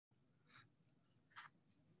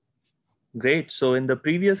Great. So in the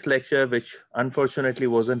previous lecture, which unfortunately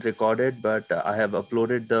wasn't recorded, but I have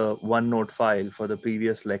uploaded the OneNote file for the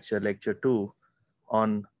previous lecture, lecture 2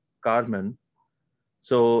 on Carmen.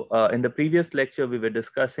 So in the previous lecture, we were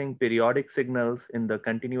discussing periodic signals in the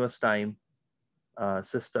continuous time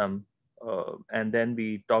system. And then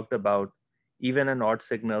we talked about even and odd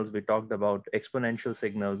signals. We talked about exponential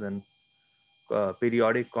signals and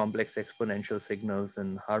periodic complex exponential signals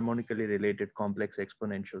and harmonically related complex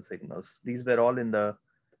exponential signals. These were all in the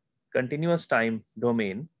continuous time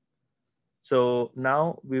domain. So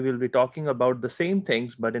now we will be talking about the same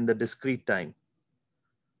things, but in the discrete time.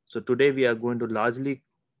 So today we are going to largely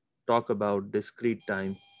talk about discrete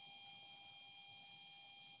time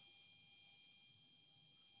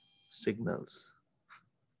signals.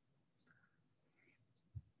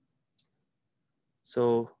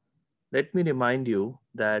 So let me remind you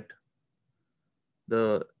that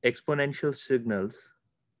the exponential signals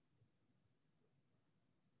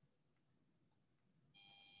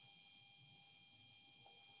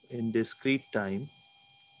in discrete time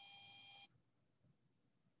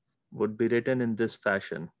would be written in this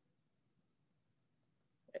fashion.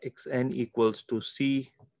 Xn equals to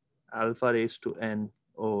C alpha raised to n,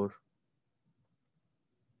 or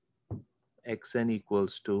Xn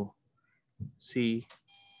equals to C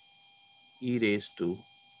e raised to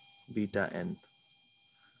beta n.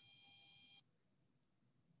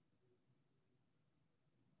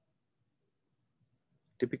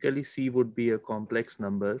 Typically, C would be a complex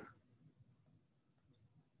number,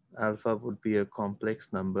 alpha would be a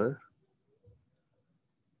complex number,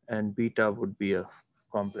 and beta would be a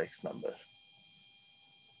complex number.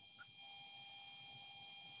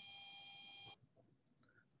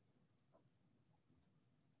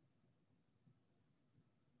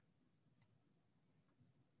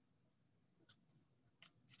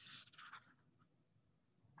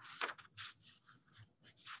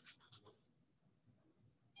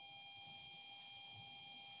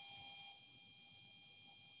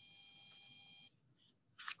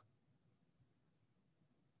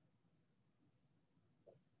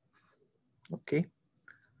 Okay,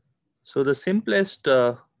 so the simplest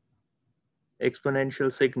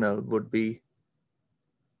exponential signal would be,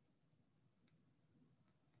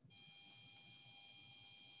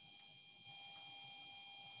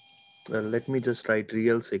 well, let me just write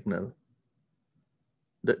real signal.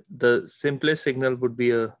 The simplest signal would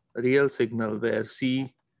be a real signal where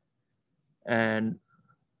C and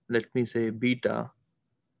let me say beta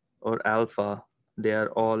or alpha, they are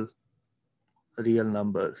all real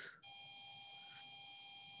numbers.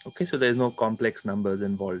 Okay, so there's no complex numbers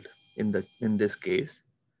involved in this case.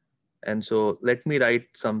 And so let me write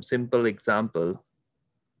some simple example.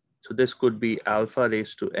 So this could be alpha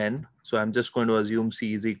raised to n. So I'm just going to assume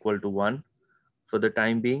C is equal to 1 for the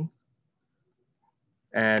time being.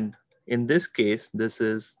 And in this case, this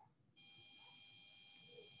is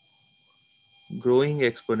growing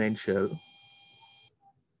exponential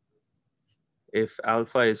if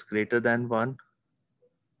alpha is greater than 1,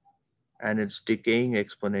 and it's decaying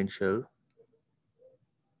exponential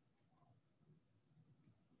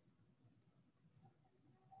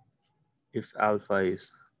if alpha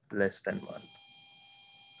is less than 1.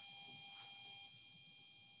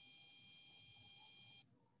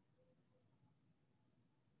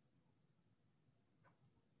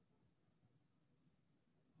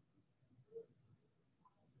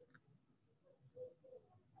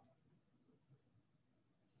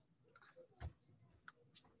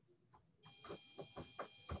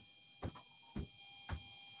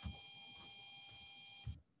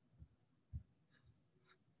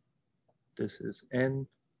 This is n,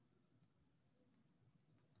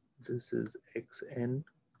 this is xn.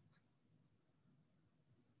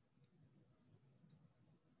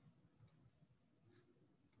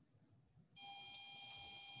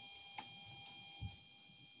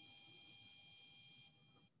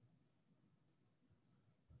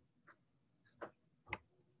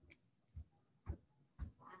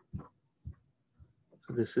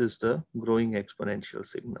 So this is the growing exponential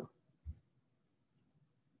signal.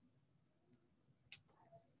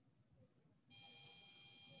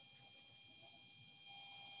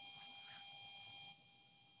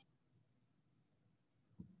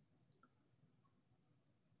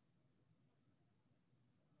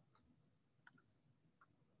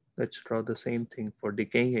 Let's draw the same thing for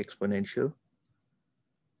decaying exponential.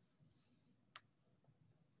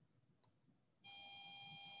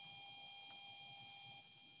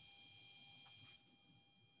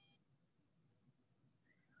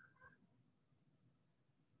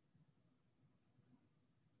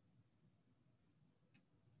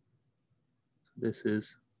 This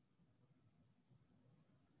is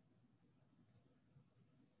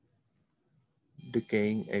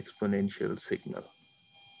decaying exponential signal.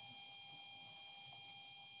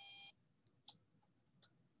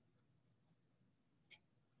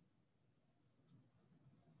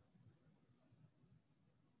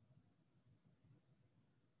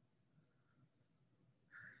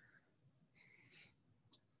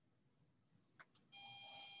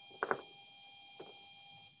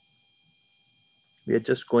 We are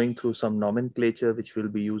just going through some nomenclature which we'll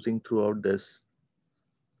be using throughout this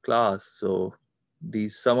class. So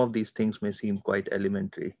some of these things may seem quite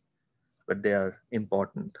elementary, but they are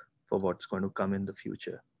important for what's going to come in the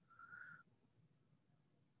future.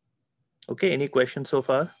 Okay, any questions so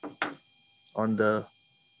far on the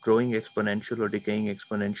growing exponential or decaying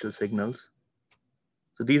exponential signals?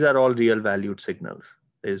 So these are all real valued signals.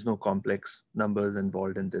 There is no complex numbers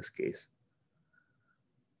involved in this case.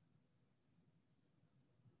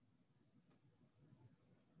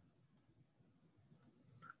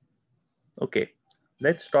 Okay,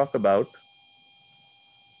 let's talk about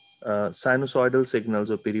sinusoidal signals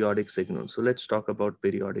or periodic signals. So let's talk about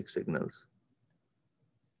periodic signals.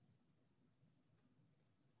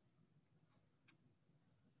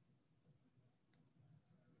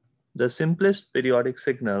 The simplest periodic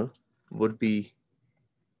signal would be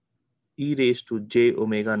e raised to j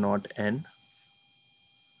omega naught n,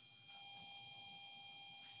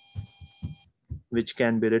 which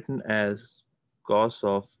can be written as cos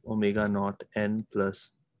of omega naught n plus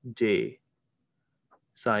j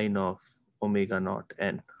sine of omega naught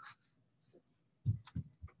n.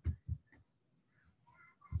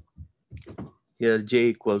 Here j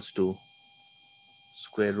equals to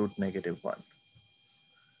square root -1.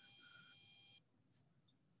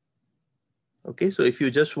 Okay, so if you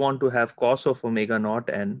just want to have cos of omega naught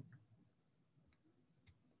n,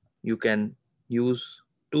 you can use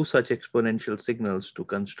two such exponential signals to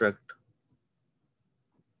construct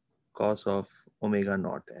cos of omega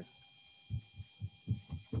naught n.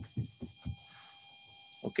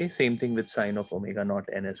 Okay, same thing with sine of omega naught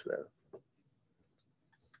n as well.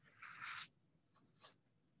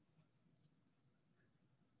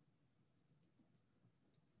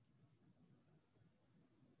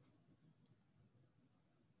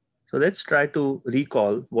 So let's try to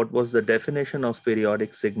recall what was the definition of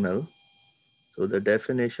periodic signal. So the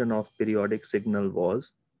definition of periodic signal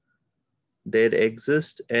was there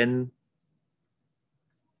exists a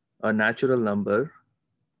natural number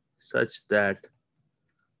such that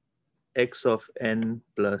x of n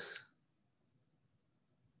plus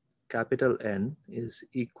capital N is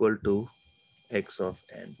equal to x of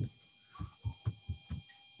n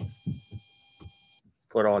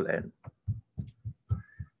for all n.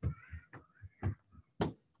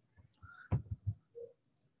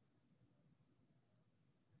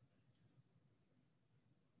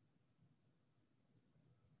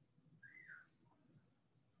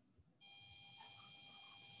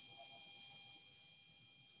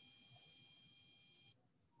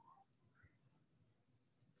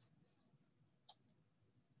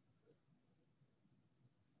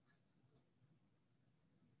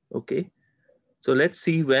 Okay, so let's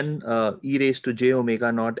see when e raised to j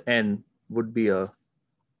omega naught n would be a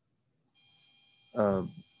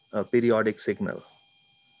periodic signal.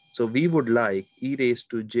 So we would like e raised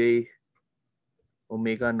to j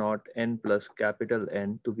omega naught n plus capital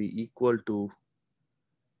N to be equal to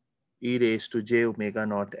e raised to j omega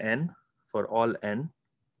naught n for all n.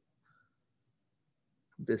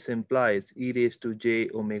 This implies e raised to j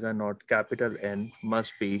omega naught capital N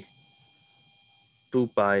must be 2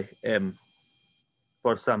 pi m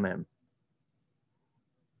for some m.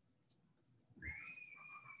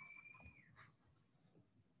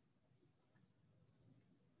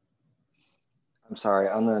 I'm sorry,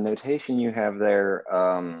 on the notation you have there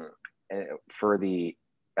for the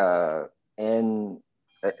N,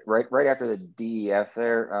 right after the DEF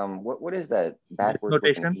there, what is that This backwards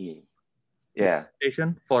looking notation? E? Yeah.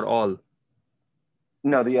 Notation for all.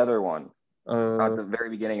 No, the other one at the very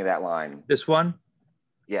beginning of that line. This one?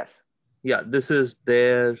 Yes. Yeah, this is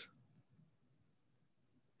there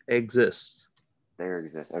exists. There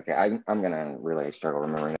exists. Okay, I'm gonna really struggle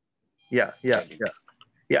remembering. Yeah.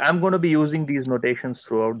 I'm going to be using these notations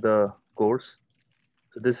throughout the course.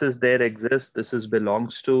 So this is there exists. This is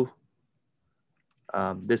belongs to.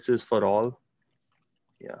 This is for all.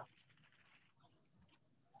 Yeah.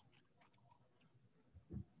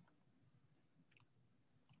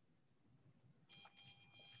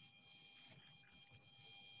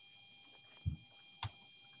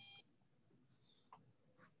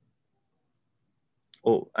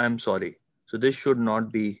 Oh, I'm sorry. So this should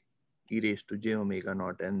not be e raised to j omega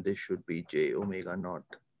naught, and this should be j omega naught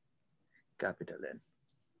capital N.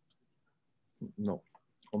 No,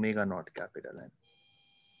 omega naught capital N,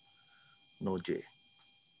 no J.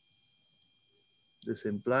 This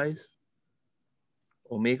implies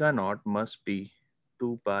omega naught must be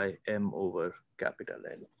 2 pi m over capital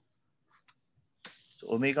N.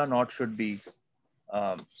 So omega naught should be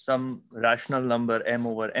some rational number m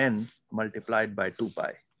over n multiplied by 2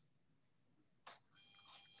 pi.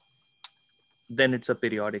 Then it's a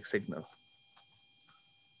periodic signal.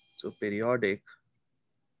 So periodic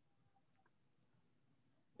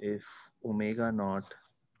if omega naught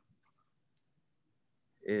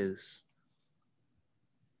is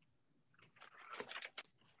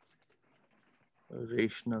a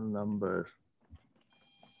rational number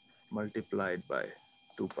multiplied by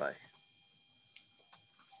 2 pi.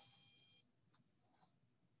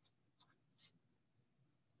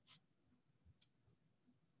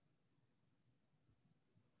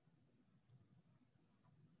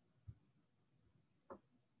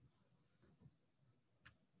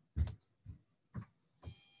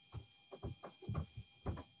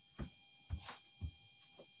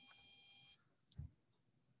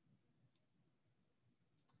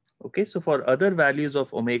 Okay, so for other values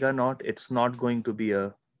of omega naught, it's not going to be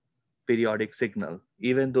a periodic signal,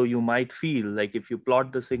 even though you might feel like if you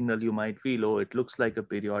plot the signal, you might feel, oh, it looks like a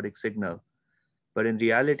periodic signal. But in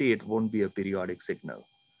reality, it won't be a periodic signal.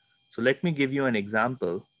 So let me give you an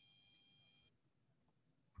example.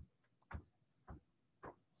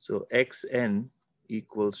 So xn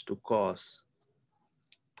equals to cos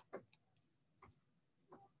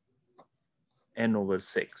n over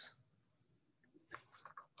 6.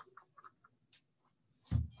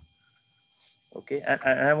 Okay, and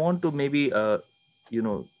I want to maybe,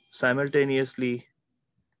 simultaneously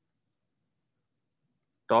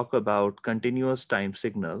talk about continuous time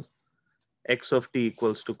signal, x of t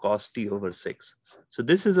equals to cos t over 6. So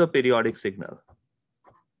this is a periodic signal.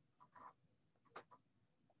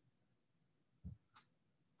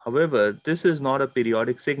 However, this is not a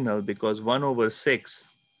periodic signal because 1 over 6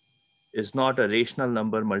 is not a rational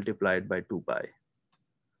number multiplied by 2 pi.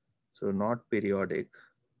 So not periodic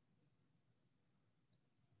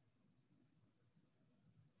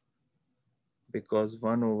because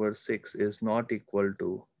 1 over 6 is not equal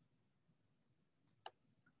to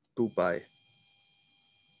 2 pi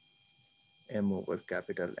m over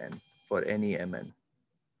capital N for any mn.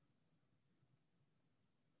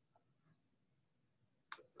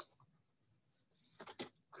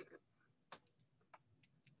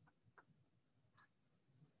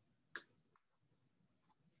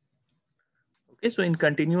 Okay, so in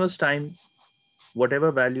continuous time, whatever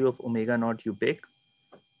value of omega naught you pick,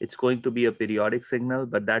 it's going to be a periodic signal,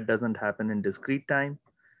 but that doesn't happen in discrete time.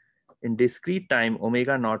 In discrete time,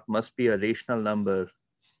 omega naught must be a rational number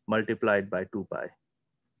multiplied by 2 pi.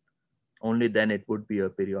 Only then it would be a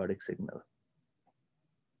periodic signal.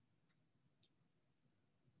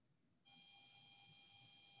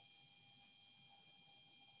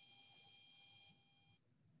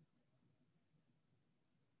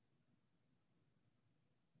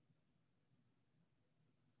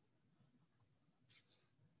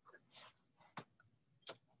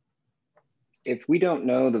 If we don't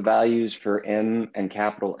know the values for m and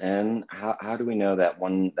capital N, how do we know that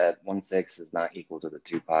 1/6 is not equal to the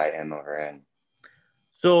 2 pi m over n?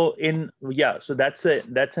 So so that's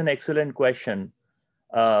an excellent question.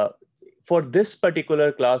 Uh, for this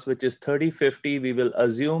particular class, which is 3050, we will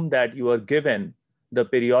assume that you are given the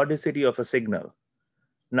periodicity of a signal.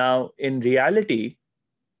 Now, in reality,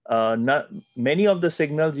 many of the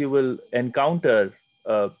signals you will encounter,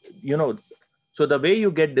 uh, you know, so the way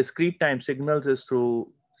you get discrete time signals is through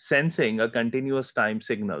sensing a continuous time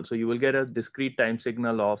signal. So you will get a discrete time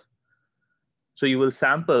signal so you will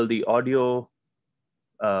sample the audio,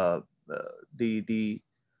 uh, uh, the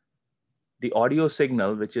the audio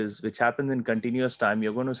signal, which happens in continuous time.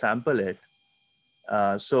 You're going to sample it.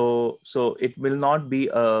 So it will not be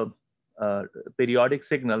a periodic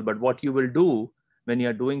signal, but what you will do when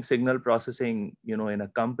you're doing signal processing, in a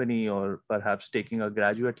company or perhaps taking a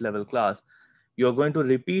graduate level class, you're going to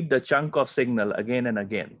repeat the chunk of signal again and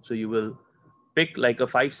again. So you will pick like a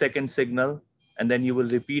 5-second signal, and then you will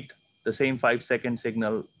repeat the same 5-second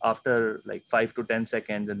signal after like 5 to 10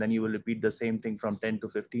 seconds, and then you will repeat the same thing from 10 to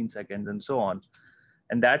 15 seconds and so on.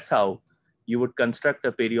 And that's how you would construct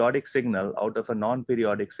a periodic signal out of a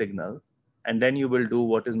non-periodic signal. And then you will do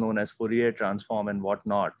what is known as Fourier transform and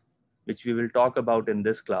whatnot, which we will talk about in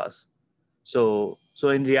this class. So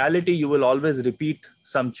in reality, you will always repeat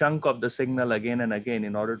some chunk of the signal again and again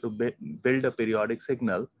in order to build a periodic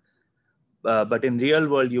signal. But in real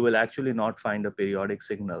world, you will actually not find a periodic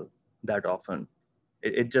signal that often.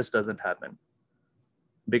 It just doesn't happen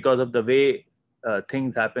because of the way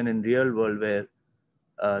things happen in real world where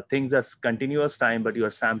things are continuous time, but you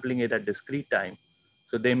are sampling it at discrete time.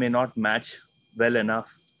 So they may not match well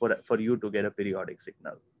enough for you to get a periodic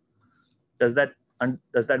signal. Does that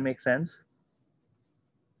make sense?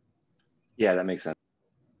 Yeah, that makes sense.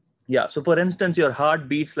 Yeah. So for instance, your heart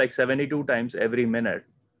beats like 72 times every minute.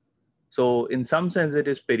 So in some sense it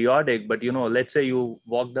is periodic, but let's say you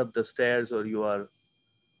walked up the stairs, or you are,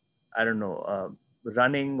 I don't know,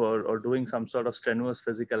 running or doing some sort of strenuous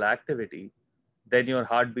physical activity, then your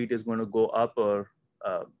heartbeat is going to go up or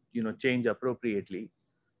change appropriately.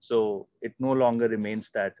 So it no longer retains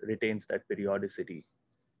that periodicity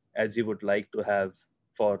as you would like to have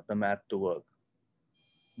for the math to work.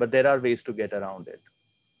 But there are ways to get around it.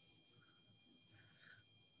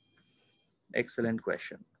 Excellent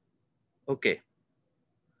question. Okay.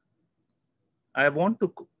 I want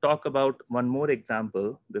to talk about one more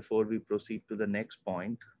example before we proceed to the next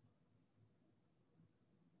point.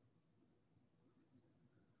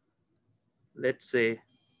 Let's say,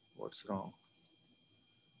 what's wrong?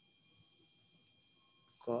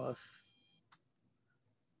 Cos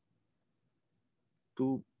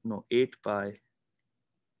 8 pi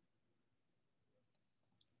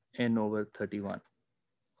n over 31.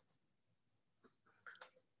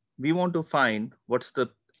 We want to find what's the,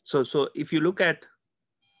 so if you look at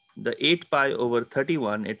the 8 pi over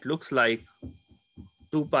 31, it looks like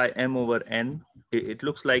 2 pi m over n. It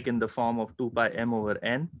looks like in the form of 2 pi m over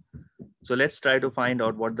n. So let's try to find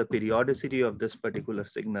out what the periodicity of this particular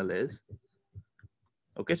signal is.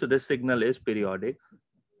 Okay, so this signal is periodic.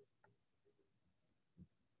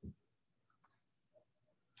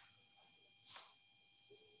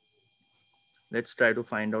 Let's try to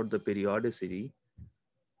find out the periodicity.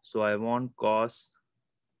 So I want cos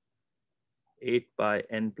 8 pi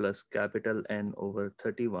n plus capital N over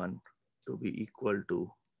 31 to be equal to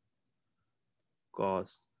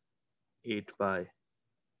cos 8 pi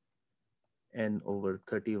n over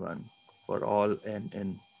 31 for all n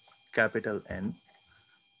in capital N.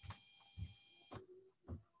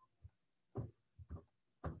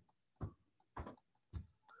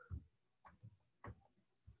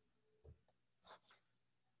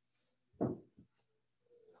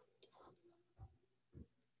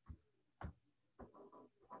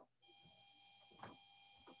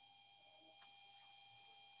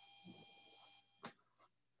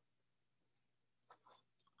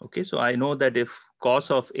 Okay, so I know that if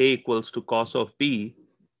cos of A equals to cos of B,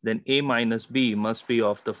 then A minus B must be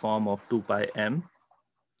of the form of 2 pi m.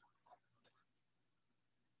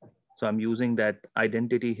 So I'm using that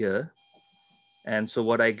identity here. And so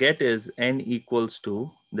what I get is n equals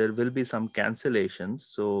to, there will be some cancellations.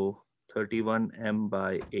 So 31m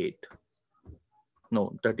by 8.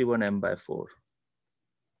 No, 31m by 4.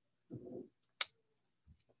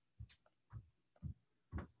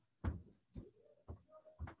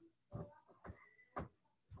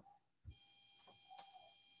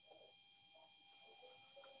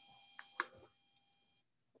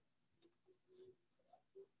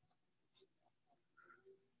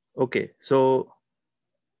 Okay, so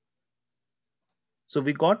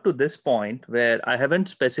we got to this point where I haven't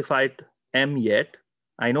specified m yet.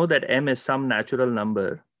 I know that m is some natural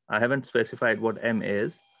number. I haven't specified what m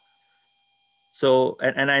is. So,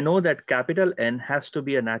 and I know that capital N has to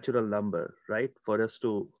be a natural number, right? For us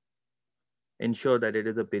to ensure that it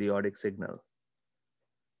is a periodic signal.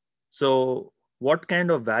 So what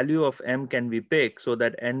kind of value of m can we pick so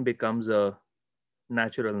that n becomes a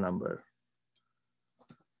natural number?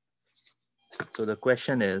 So the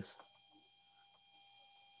question is,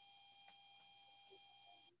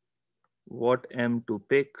 what m to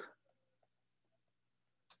pick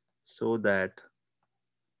so that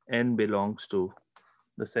n belongs to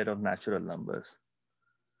the set of natural numbers?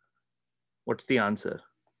 What's the answer?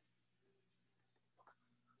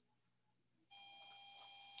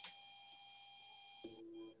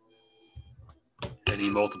 Any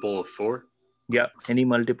multiple of 4? Yeah, any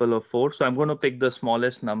multiple of 4. So I'm going to pick the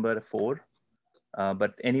smallest number, 4,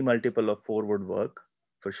 but any multiple of 4 would work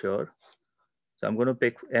for sure. So I'm going to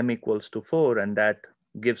pick m equals to 4, and that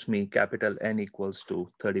gives me capital N equals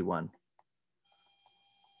to 31.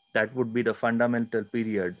 That would be the fundamental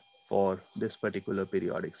period for this particular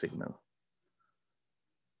periodic signal.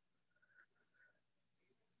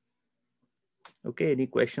 Okay, any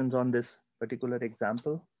questions on this particular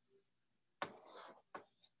example?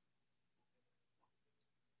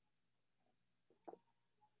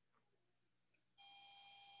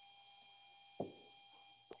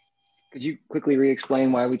 Could you quickly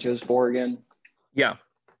re-explain why we chose 4 again? Yeah.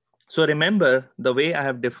 So remember the way I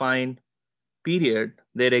have defined period,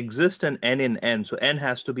 there exists an n in n. So n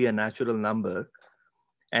has to be a natural number,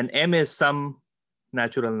 and m is some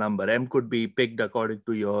natural number. M could be picked according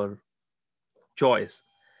to your choice,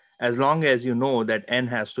 as long as you know that n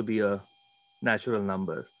has to be a natural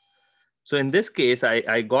number. So in this case,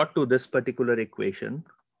 I got to this particular equation,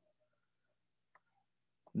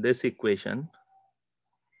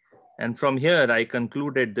 and from here I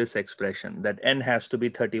concluded this expression that n has to be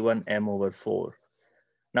 31 m over 4.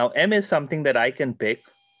 Now m is something that I can pick,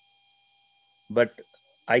 but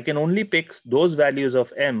I can only pick those values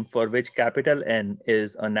of m for which capital N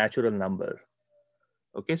is a natural number.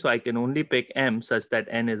 Okay, so I can only pick m such that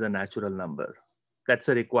n is a natural number. That's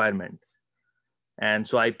a requirement. And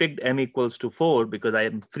so I picked m equals to 4 because I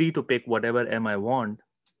am free to pick whatever m I want.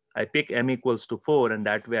 I pick m equals to 4, and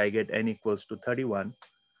that way I get n equals to 31.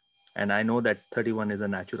 And I know that 31 is a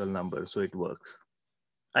natural number, so it works.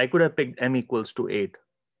 I could have picked m equals to 8,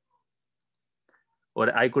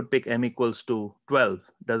 or I could pick m equals to 12,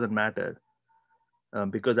 doesn't matter,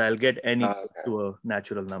 because I'll get n equals Okay. to a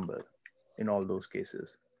natural number in all those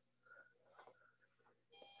cases.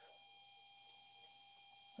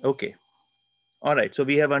 Okay, all right, so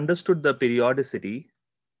we have understood the periodicity.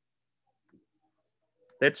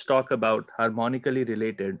 Let's talk about harmonically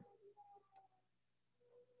related.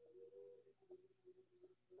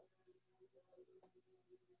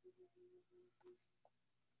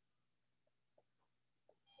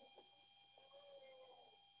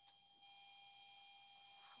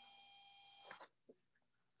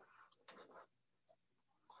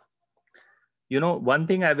 You know, one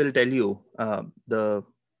thing I will tell you, the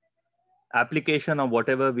application of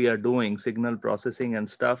whatever we are doing, signal processing and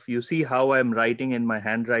stuff, you see how I'm writing in my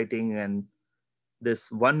handwriting, and this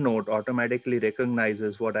OneNote automatically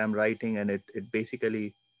recognizes what I'm writing, and it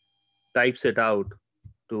basically types it out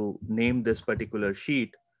to name this particular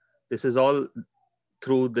sheet. This is all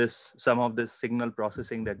through this, some of this signal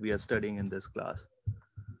processing that we are studying in this class.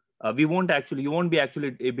 You won't be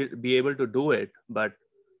actually be able to do it, but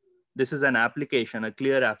this is an application, a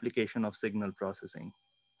clear application of signal processing.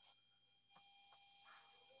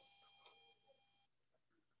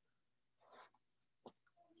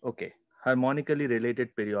 Okay, harmonically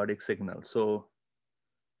related periodic signal. So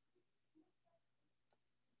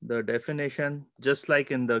the definition, just like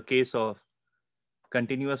in the case of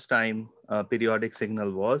continuous time periodic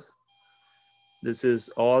signal was, this is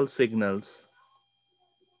all signals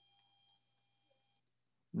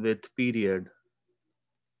with period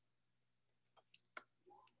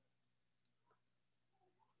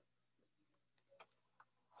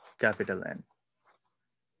capital N.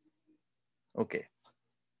 Okay,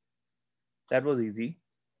 that was easy.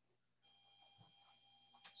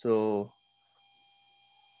 So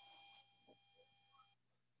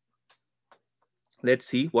let's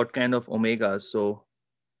see what kind of omegas. So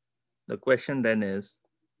the question then is,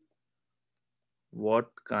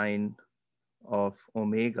 what kind of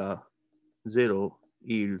omega 0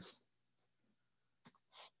 yields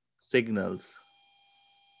signals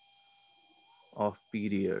of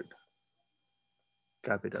period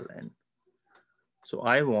capital N? So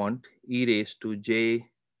I want e raised to j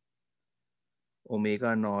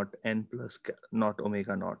omega naught n plus not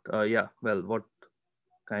omega naught. Yeah, well, what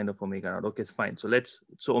kind of omega naught? Okay, it's fine.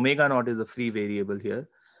 So omega naught is a free variable here.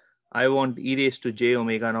 I want e raised to j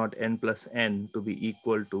omega naught n plus n to be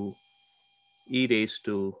equal to e raised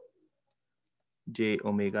to j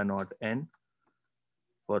omega naught n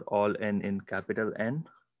for all n in capital N.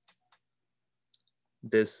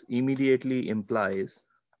 This immediately implies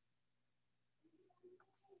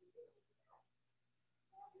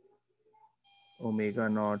omega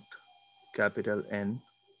naught capital N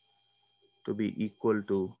to be equal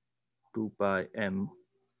to 2 pi m.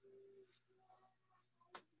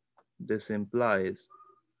 This implies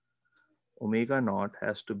omega naught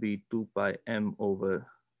has to be 2 pi m over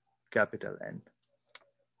capital N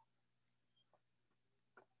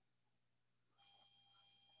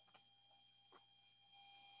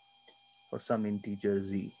for some integer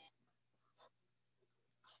z.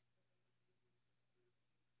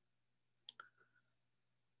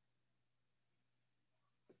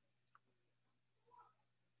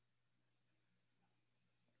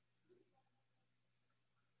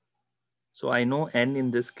 So I know n in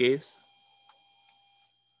this case.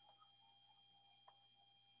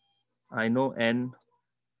 I know m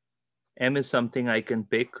is something I can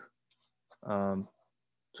pick. So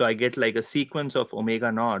I get like a sequence of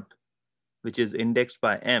omega naught, which is indexed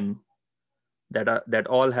by m, that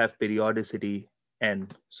all have periodicity n.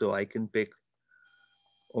 So I can pick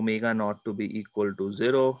omega naught to be equal to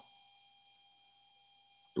 0,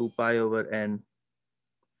 2 pi over n,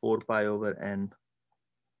 4 pi over n,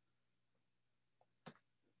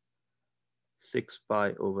 6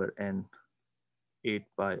 pi over n, 8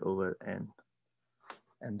 pi over n,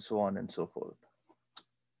 and so on and so forth.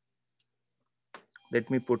 Let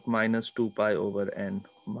me put minus 2 pi over n,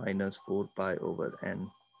 minus 4 pi over n.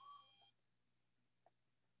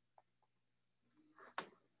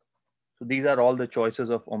 So these are all the choices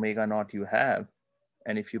of omega naught you have.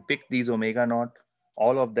 And if you pick these omega naught,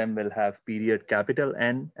 all of them will have period capital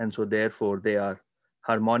N, and so therefore they are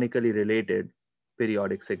harmonically related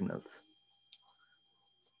periodic signals.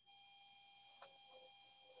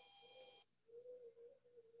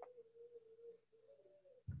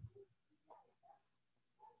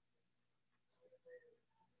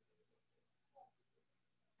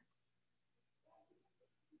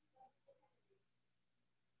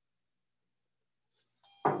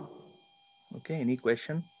 Okay, any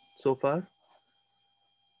question so far?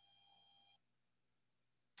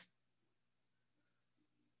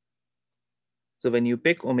 So when you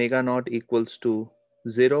pick omega naught equals to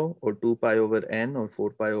 0 or 2 pi over n or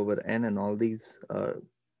 4 pi over n and all these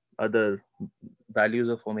other values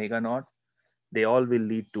of omega naught, they all will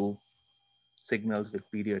lead to signals with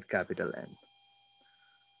period capital N.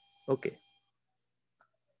 Okay.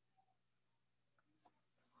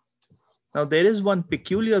 Now there is one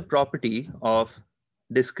peculiar property of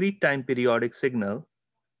discrete time periodic signal,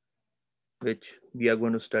 which we are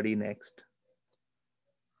going to study next.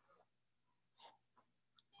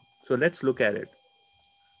 So let's look at it.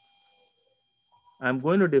 I'm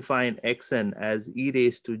going to define xn as e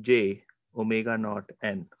raised to j omega naught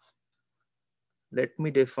n. Let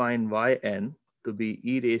me define yn to be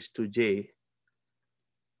e raised to j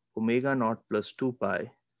omega naught plus 2 pi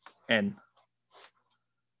n.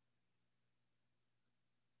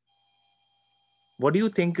 What do you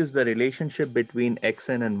think is the relationship between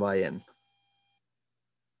xn and yn?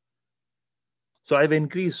 So I've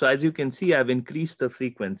increased, so as you can see, I've increased the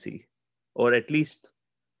frequency, or at least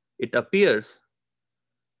it appears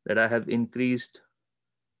that I have increased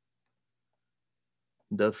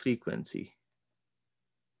the frequency.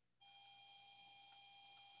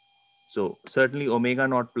 So certainly omega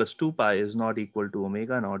naught plus 2 pi is not equal to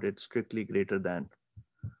omega naught. It's strictly greater than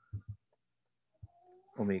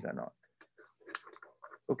omega naught.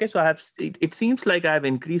 Okay, so it seems like I have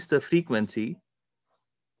increased the frequency,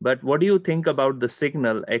 but what do you think about the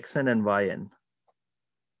signal xn and yn?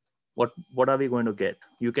 What are we going to get?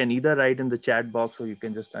 You can either write in the chat box or you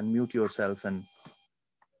can just unmute yourself and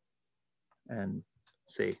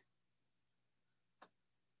say,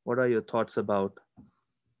 what are your thoughts about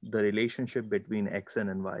the relationship between xn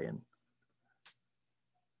and yn?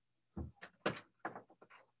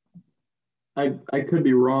 I could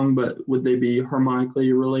be wrong, but would they be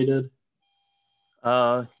harmonically related?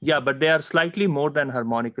 Yeah, but they are slightly more than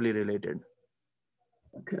harmonically related.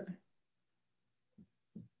 Okay.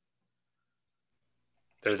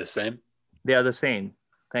 They're the same? They are the same.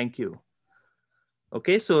 Thank you.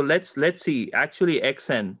 Okay, so let's see. Actually,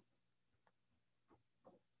 xn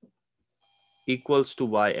equals to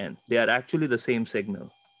yn. They are actually the same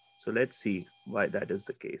signal. So let's see why that is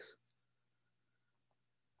the case.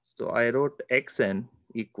 So I wrote xn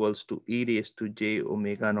equals to e raised to j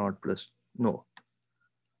omega naught plus, no,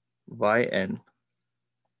 yn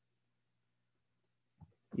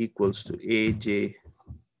equals to aj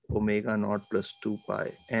omega naught plus 2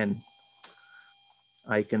 pi n.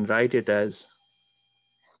 I can write it as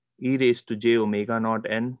e raised to j omega naught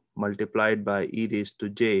n multiplied by e raised to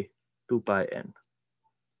j 2 pi n.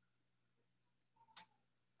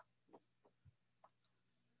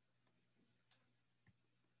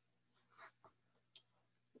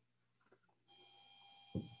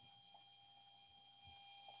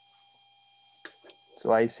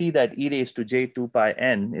 So I see that e raised to j 2 pi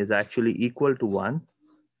n is actually equal to 1.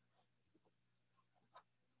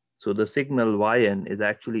 So the signal yn is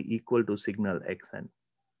actually equal to signal xn.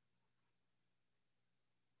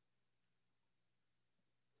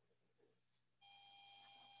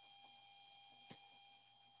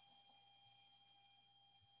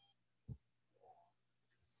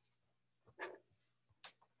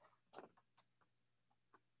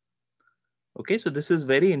 Okay, so this is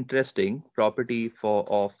very interesting property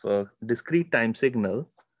of discrete time signal.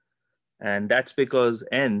 And that's because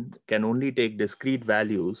n can only take discrete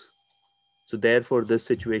values. So therefore this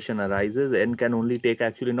situation arises. N can only take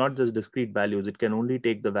actually not just discrete values, it can only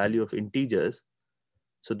take the value of integers.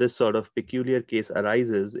 So this sort of peculiar case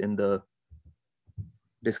arises in the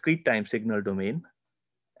discrete time signal domain.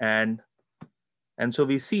 And so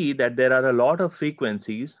we see that there are a lot of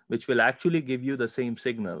frequencies which will actually give you the same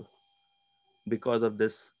signal because of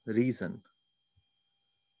this reason.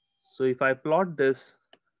 So if I plot this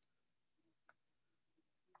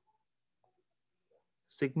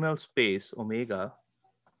signal space omega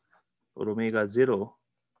or omega 0,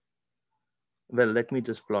 well, let me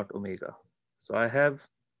just plot omega. So I have,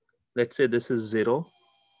 let's say this is 0.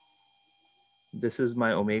 This is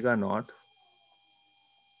my omega naught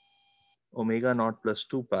plus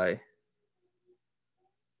 2 pi,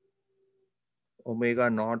 omega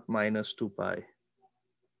naught minus 2 pi,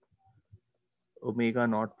 omega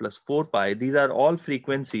naught plus 4 pi. These are all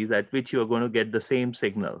frequencies at which you are going to get the same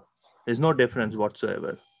signal. There's no difference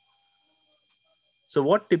whatsoever. So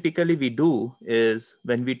what typically we do is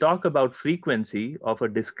when we talk about frequency of a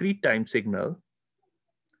discrete time signal,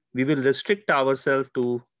 we will restrict ourselves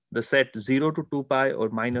to the set 0 to 2 pi or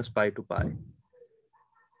minus pi to pi.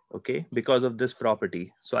 Okay, because of this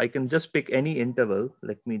property. So I can just pick any interval.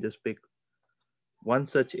 Let me just pick one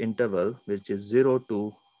such interval, which is 0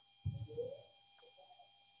 to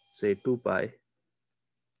say 2 pi.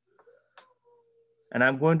 And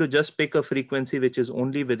I'm going to just pick a frequency which is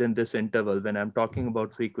only within this interval when I'm talking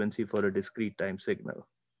about frequency for a discrete time signal.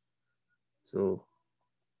 So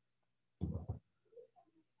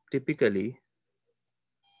typically,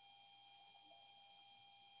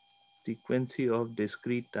 frequency of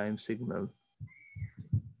discrete time signal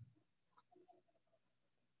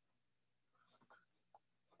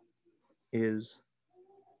is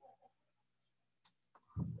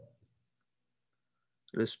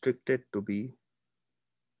restricted to be,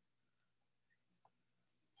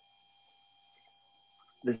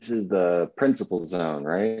 This is the principal zone,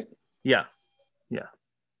 right? yeah,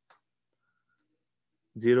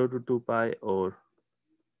 0 to 2 pi or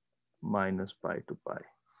minus pi to pi.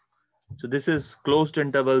 So this is closed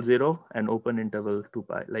interval 0 and open interval 2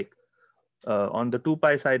 pi. Like on the 2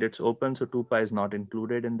 pi side, it's open, so 2 pi is not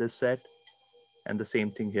included in this set. And the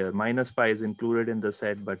same thing here, minus pi is included in the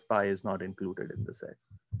set, but pi is not included in the set.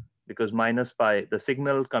 Because minus pi, the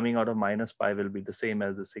signal coming out of minus pi will be the same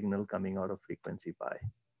as the signal coming out of frequency pi.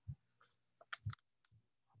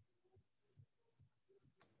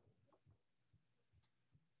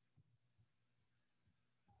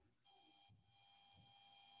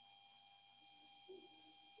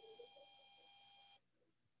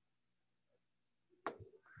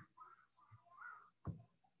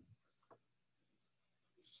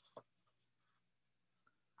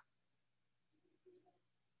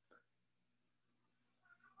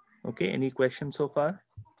 Okay, any questions so far?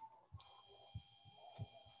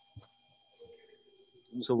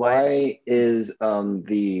 So why is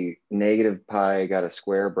the negative pi got a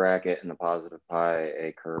square bracket and the positive pi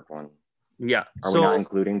a curved one? Yeah, Are we not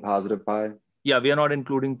including positive pi? Yeah, we are not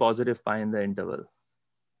including positive pi in the interval.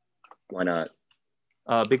 Why not?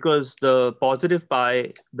 Because the positive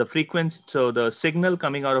pi, the frequency, so the signal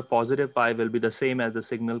coming out of positive pi will be the same as the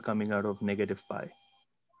signal coming out of negative pi.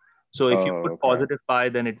 So if you put positive pi,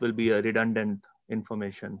 then it will be a redundant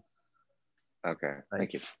information. Okay, Right?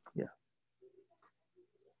 thank you. Yeah.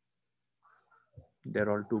 They're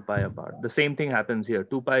all 2 pi apart. The same thing happens here.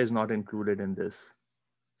 2 pi is not included in this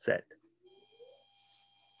set.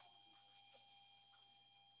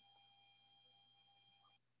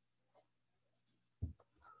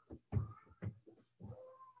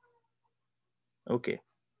 Okay.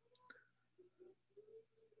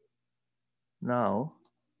 Now,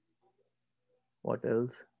 what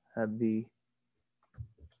else have we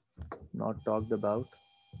not talked about?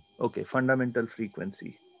 Okay, fundamental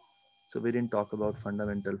frequency. So we didn't talk about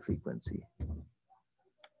fundamental frequency.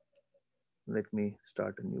 Let me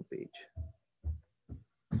start a new page.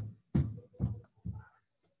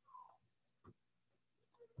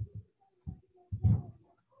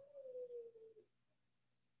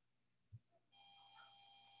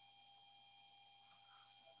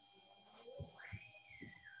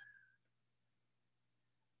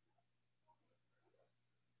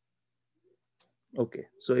 Okay,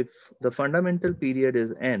 so if the fundamental period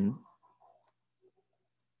is n,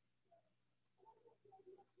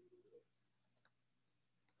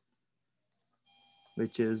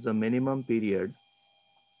 which is the minimum period,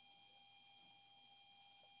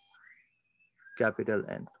 capital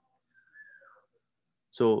N.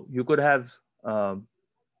 So you could have,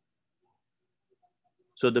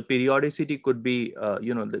 so the periodicity could be,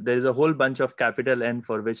 there is a whole bunch of capital N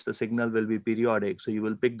for which the signal will be periodic. So you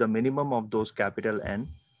will pick the minimum of those capital N.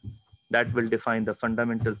 That will define the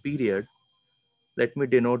fundamental period. Let me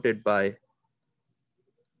denote it by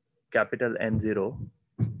capital N0.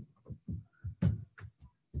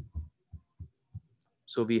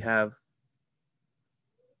 So we have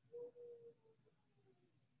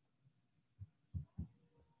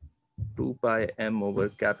two pi m over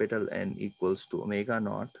capital N equals to omega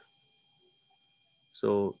naught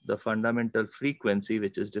So the fundamental frequency,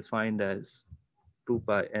 which is defined as 2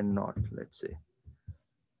 pi n naught, let's say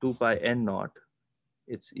 2 pi n naught,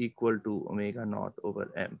 it's equal to omega naught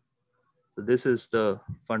over m. So this is the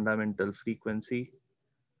fundamental frequency.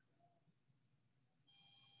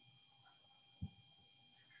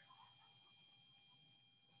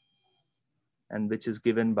 And which is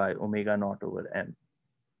given by omega naught over m.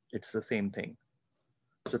 It's the same thing.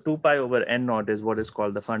 So 2 pi over n naught is what is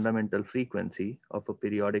called the fundamental frequency of a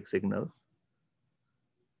periodic signal.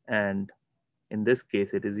 And in this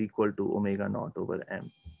case, it is equal to omega naught over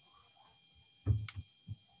m.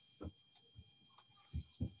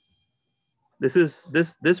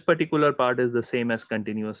 This particular part is the same as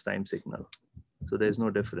continuous time signal. So there's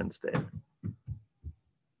no difference there.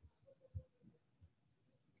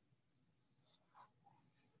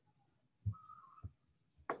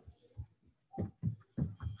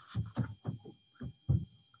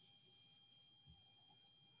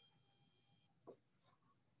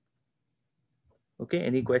 Okay,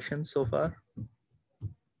 any questions so far?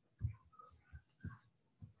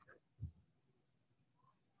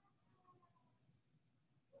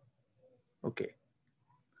 Okay.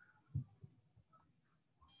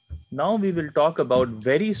 Now we will talk about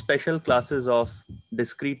very special classes of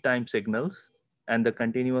discrete time signals and the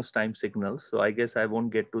continuous time signals. So I guess I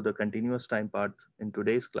won't get to the continuous time part in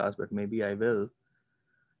today's class, but maybe I will.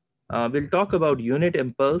 We'll talk about unit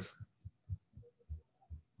impulse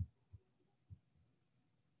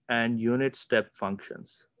and unit step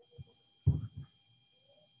functions.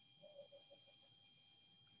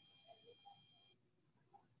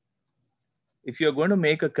 If you're going to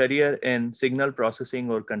make a career in signal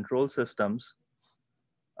processing or control systems,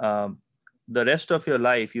 the rest of your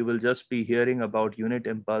life, you will just be hearing about unit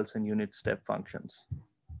impulse and unit step functions.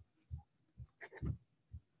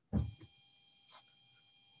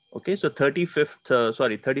 Okay, so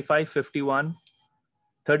 3551,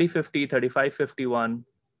 3050, 3551,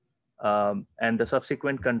 and the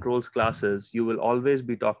subsequent controls classes, you will always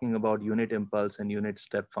be talking about unit impulse and unit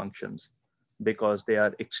step functions because they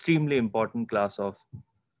are extremely important class of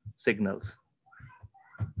signals.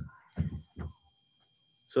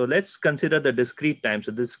 So let's consider the discrete time.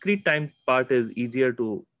 So the discrete time part is easier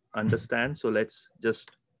to understand. So let's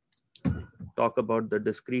just talk about the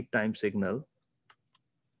discrete time signal.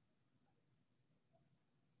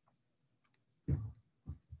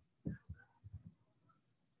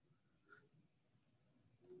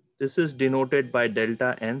 This is denoted by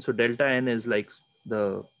delta n. So delta n is like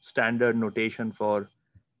the standard notation for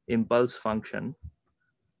impulse function.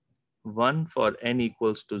 1 for n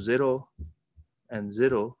equals to 0 and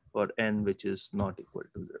 0 for n which is not equal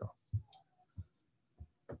to 0.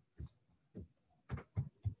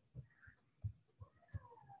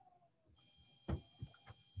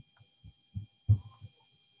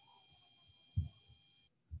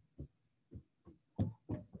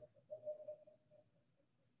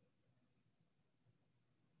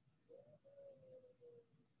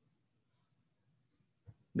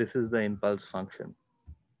 This is the impulse function.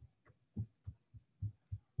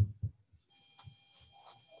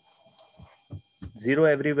 Zero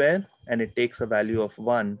everywhere, and it takes a value of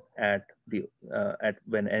 1 at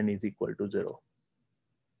when n is equal to 0.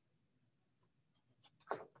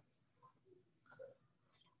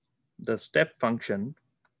 The step function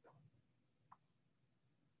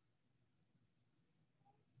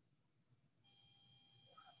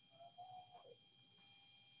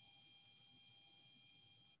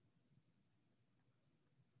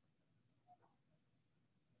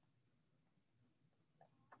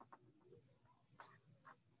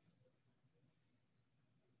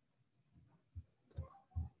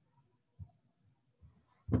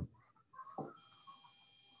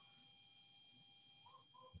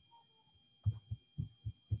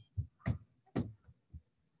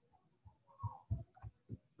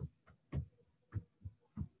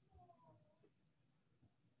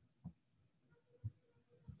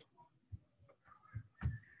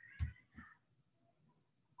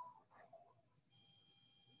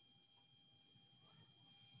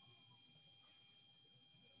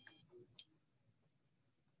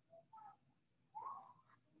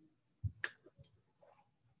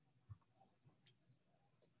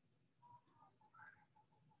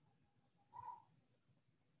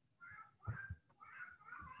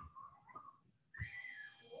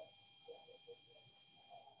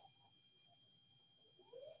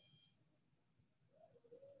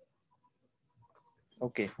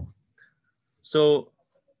Okay. So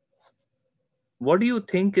what do you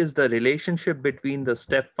think is the relationship between the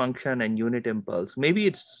step function and unit impulse? Maybe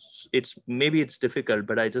it's difficult,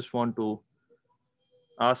 but I just want to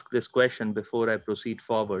ask this question before I proceed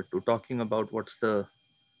forward to talking about what's the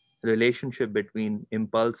relationship between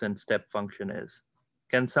impulse and step function is.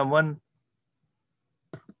 Can someone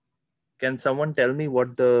tell me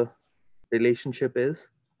what the relationship is?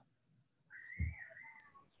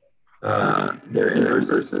 They're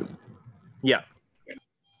inverses. Yeah,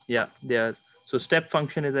 they are. So step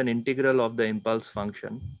function is an integral of the impulse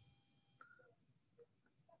function.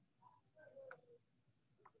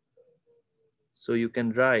 So you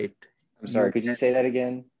can write. I'm sorry, could you say that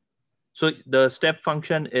again? So the step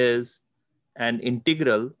function is an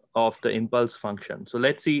integral of the impulse function. So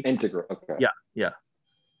let's see. Integral, okay. Yeah.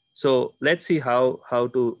 So let's see how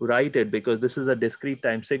to write it, because this is a discrete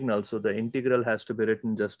time signal. So the integral has to be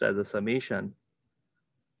written just as a summation.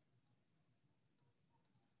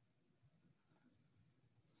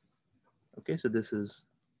 Okay, so this is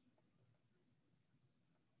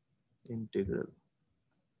integral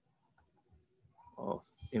of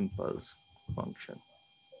impulse function.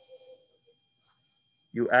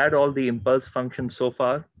 You add all the impulse functions so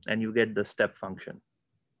far and you get the step function.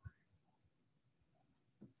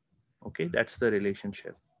 Okay, that's the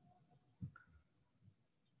relationship.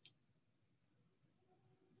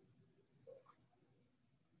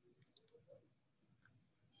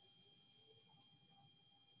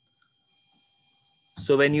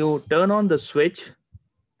 So when you turn on the switch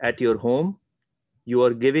at your home, you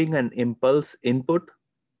are giving an impulse input,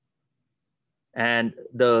 and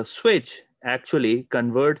the switch actually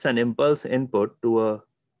converts an impulse input to a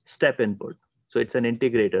step input. So it's an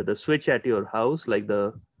integrator. The switch at your house, like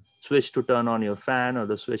the switch to turn on your fan or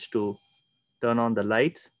the switch to turn on the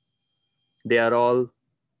lights, they are all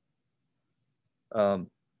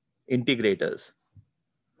integrators.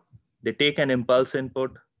 They take an impulse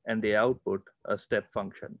input and they output a step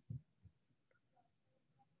function.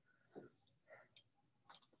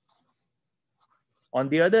 On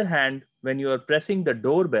the other hand, when you are pressing the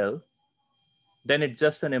doorbell, then it's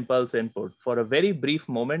just an impulse input. For a very brief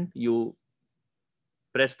moment, you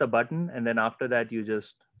press the button, and then after that, you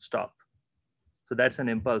just stop. So that's an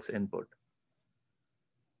impulse input.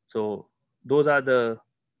 So those are the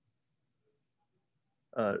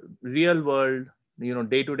real world,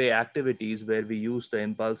 day-to-day activities where we use the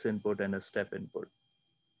impulse input and a step input.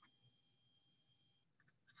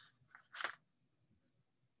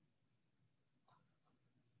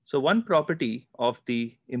 So one property of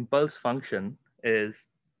the impulse function is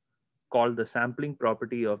called the sampling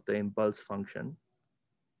property of the impulse function.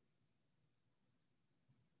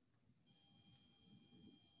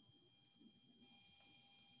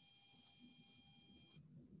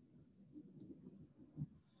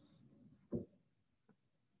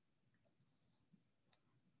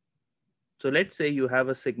 So let's say you have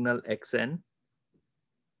a signal xn,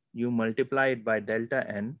 you multiply it by delta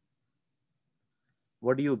n.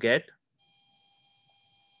 What do you get?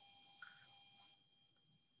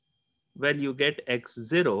 Well, you get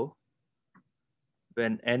x0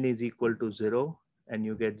 when n is equal to 0, and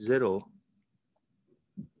you get 0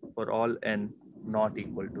 for all n not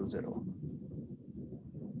equal to 0.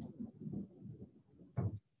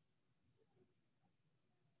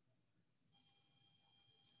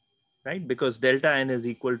 Right? Because delta n is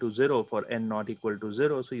equal to 0 for n not equal to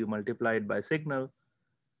 0. So you multiply it by signal,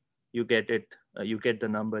 you get it, you get the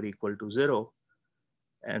number equal to 0.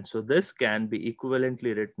 And so this can be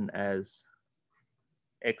equivalently written as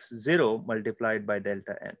x0 multiplied by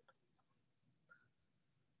delta n.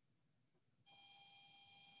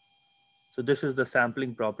 So this is the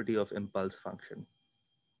sampling property of impulse function.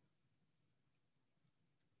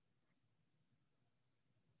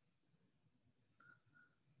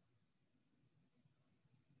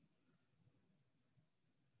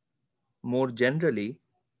 More generally,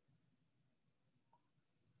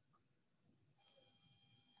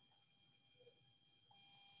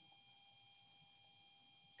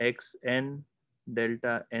 xn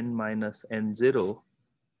delta n minus n0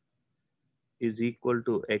 is equal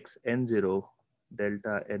to xn0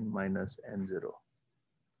 delta n minus n0.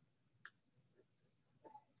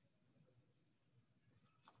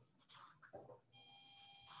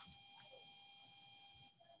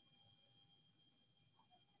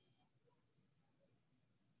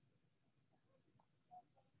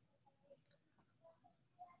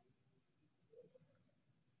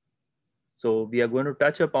 So we are going to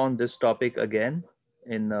touch upon this topic again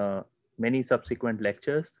in many subsequent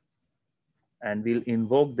lectures, and we'll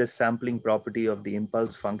invoke this sampling property of the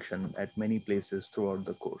impulse function at many places throughout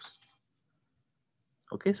the course.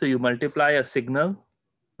 Okay, so you multiply a signal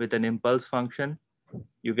with an impulse function,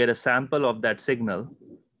 you get a sample of that signal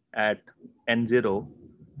at n0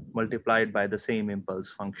 multiplied by the same impulse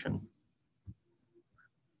function.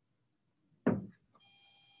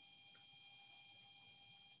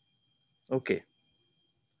 Okay.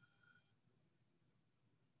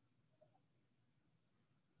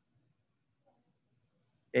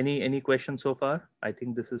 Any questions so far? I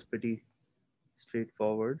think this is pretty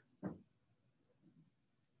straightforward.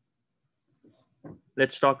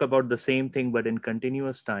 Let's talk about the same thing, but in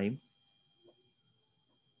continuous time.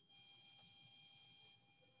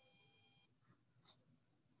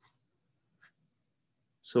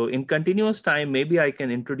 So in continuous time, maybe I can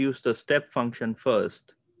introduce the step function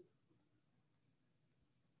first.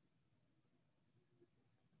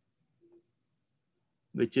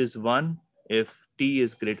 Which is 1 if t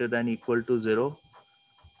is greater than equal to 0,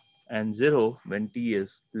 and 0 when t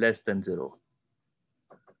is less than 0.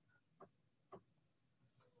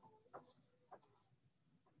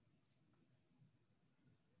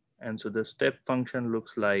 And so the step function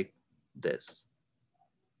looks like this.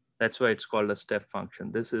 That's why it's called a step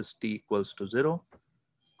function. This is t equals to 0.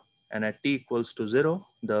 And at t equals to 0,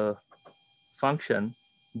 the function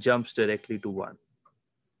jumps directly to 1.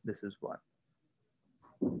 This is 1.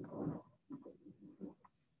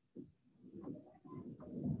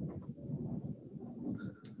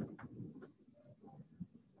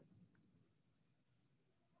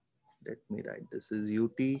 Let me write, this is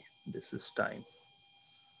ut, this is time.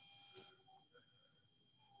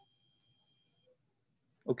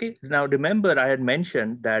 Okay, now remember I had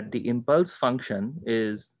mentioned that the impulse function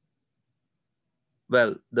is,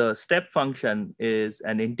 well, the step function is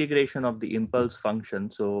an integration of the impulse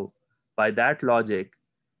function. So by that logic,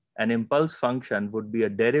 an impulse function would be a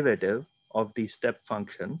derivative of the step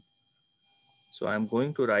function. So I'm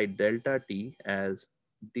going to write delta t as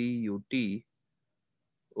dut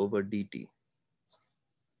over dt.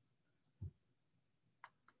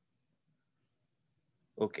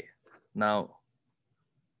 Okay, now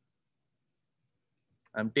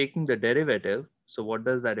I'm taking the derivative. So what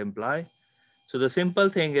does that imply? So the simple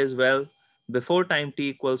thing is, well, before time t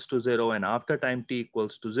equals to 0 and after time t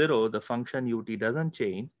equals to 0, the function ut doesn't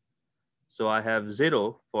change. So I have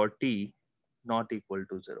 0 for t not equal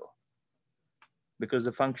to 0. Because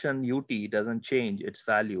the function ut doesn't change its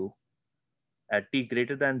value at t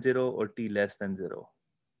greater than 0 or t less than 0.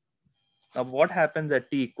 Now what happens at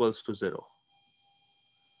t equals to 0?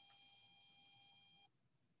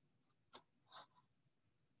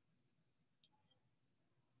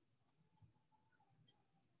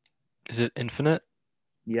 Is it infinite?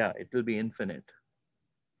 Yeah, it will be infinite.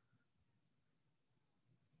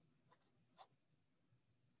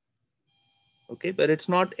 Okay, but it's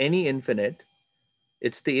not any infinite.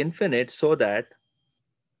 It's the infinite so that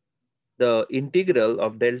the integral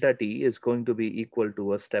of delta t is going to be equal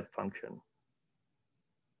to a step function.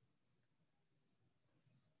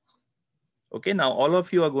 Okay, now all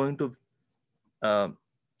of you are going to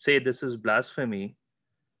say this is blasphemy.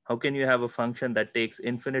 How can you have a function that takes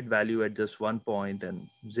infinite value at just one point and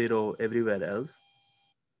 0 everywhere else?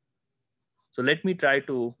 So let me try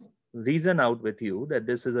to reason out with you that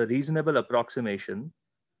this is a reasonable approximation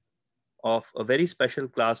of a very special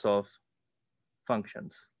class of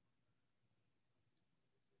functions.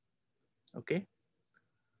 Okay.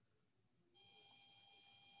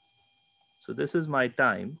 So this is my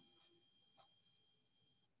time.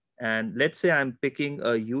 And let's say I'm picking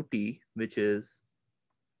a ut, which is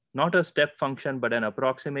not a step function, but an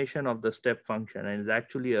approximation of the step function. And it's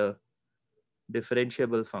actually a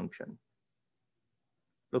differentiable function.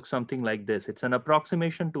 Looks something like this. It's an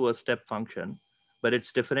approximation to a step function, but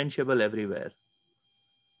it's differentiable everywhere.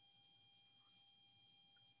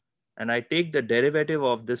 And I take the derivative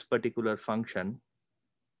of this particular function,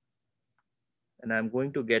 and I'm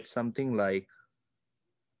going to get something like,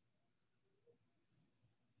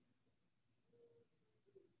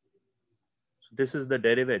 so this is the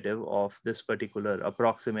derivative of this particular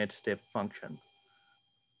approximate step function.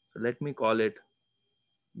 So let me call it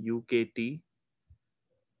ukt,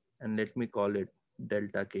 and let me call it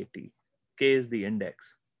delta kt. K is the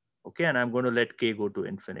index. Okay, and I'm going to let k go to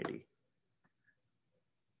infinity.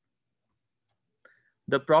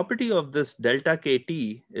 The property of this delta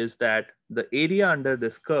kt is that the area under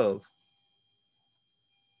this curve,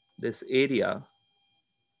 this area,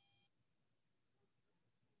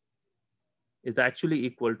 is actually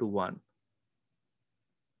equal to 1.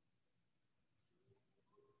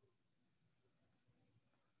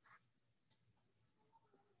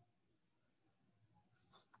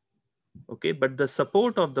 Okay, but the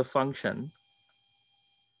support of the function,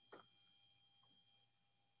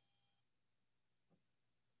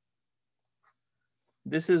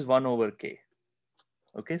 this is 1 over k.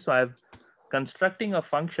 Okay, so I'm constructing a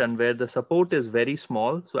function where the support is very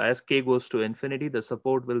small. So as k goes to infinity, the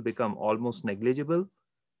support will become almost negligible.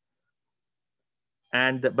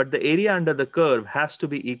 but the area under the curve has to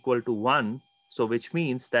be equal to 1. So which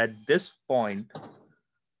means that this point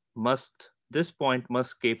must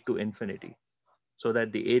escape to infinity, so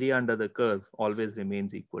that the area under the curve always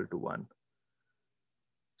remains equal to 1.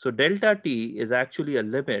 So delta t is actually a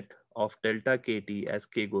limit of delta kt as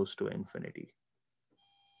k goes to infinity.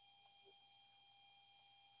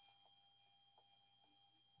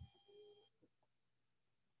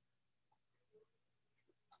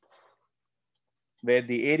 Where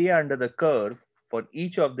the area under the curve for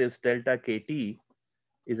each of this delta kt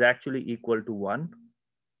is actually equal to 1,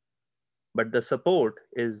 but the support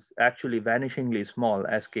is actually vanishingly small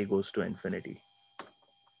as k goes to infinity.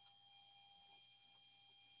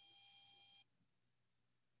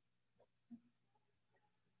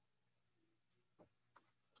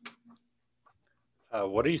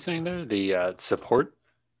 What are you saying there? The support?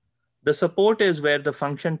 The support is where the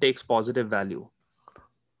function takes positive value.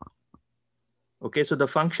 Okay, so the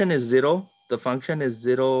function is 0. The function is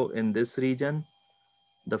 0 in this region.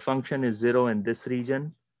 The function is 0 in this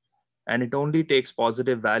region. And it only takes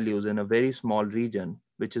positive values in a very small region,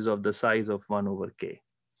 which is of the size of 1 over k.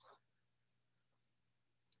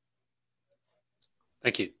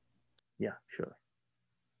 Thank you. Yeah, sure.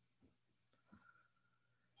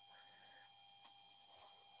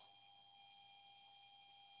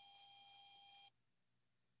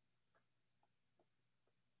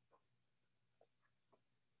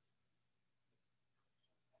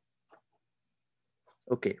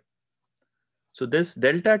 Okay. So this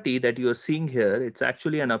delta t that you're seeing here, it's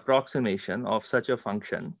actually an approximation of such a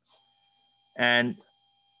function. And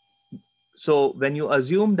so when you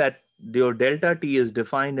assume that your delta t is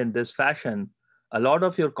defined in this fashion, a lot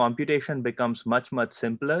of your computation becomes much, much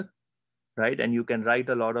simpler, right? And you can write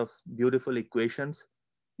a lot of beautiful equations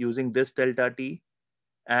using this delta t.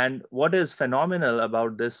 And what is phenomenal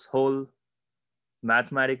about this whole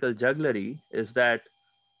mathematical jugglery is that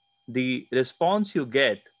the response you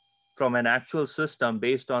get from an actual system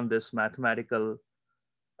based on this mathematical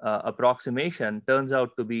approximation turns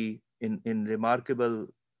out to be in remarkable.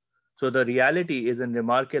 So the reality is in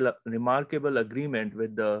remarkable agreement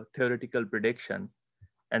with the theoretical prediction.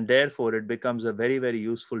 And therefore, it becomes a very, very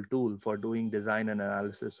useful tool for doing design and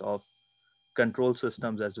analysis of control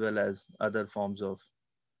systems as well as other forms of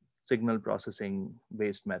signal processing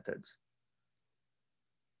based methods.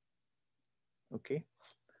 Okay.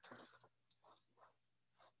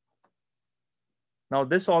 Now,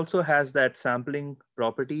 this also has that sampling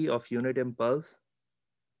property of unit impulse.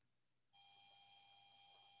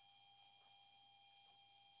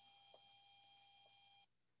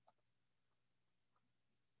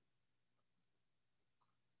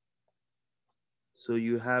 So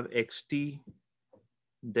you have xt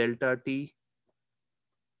delta t.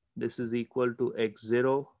 This is equal to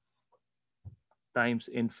x0 times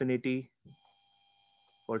infinity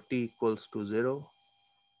for t equals to 0.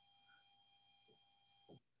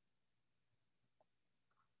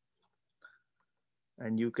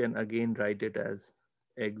 And you can again write it as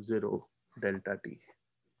x0 delta t.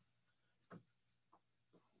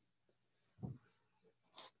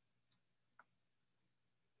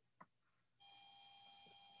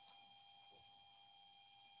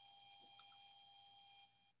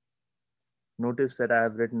 Notice that I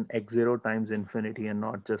have written x0 times infinity and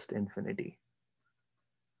not just infinity.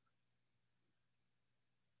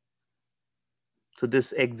 So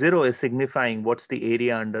this x0 is signifying what's the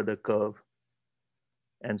area under the curve.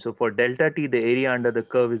 And so for delta t, the area under the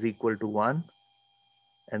curve is equal to 1.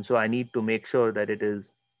 And so I need to make sure that it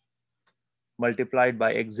is multiplied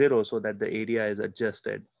by x0 so that the area is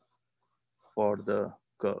adjusted for the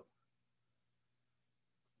curve.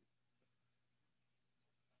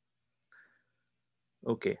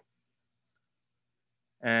 Okay.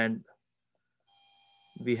 And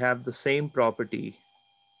we have the same property.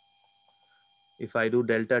 If I do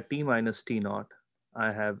delta t minus t naught,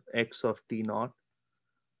 I have x of t naught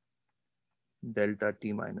delta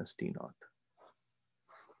t minus t naught.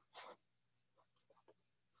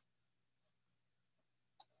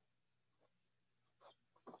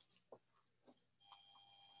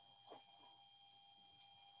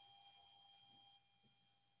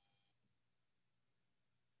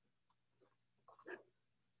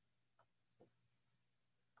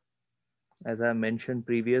 As I mentioned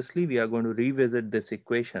previously, we are going to revisit this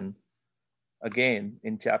equation again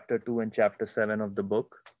in chapter 2 and chapter 7 of the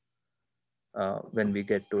book when we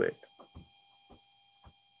get to it.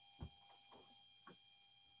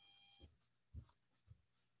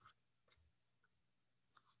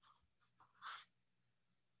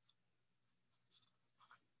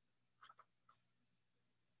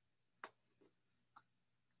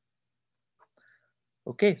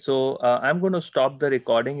 Okay, so I'm going to stop the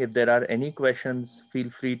recording. If there are any questions, feel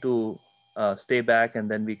free to stay back and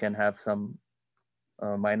then we can have some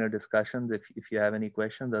minor discussions if you have any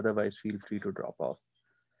questions. Otherwise, feel free to drop off.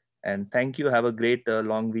 And thank you. Have a great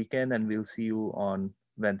long weekend and we'll see you on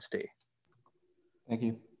Wednesday. Thank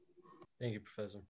you. Thank you, Professor.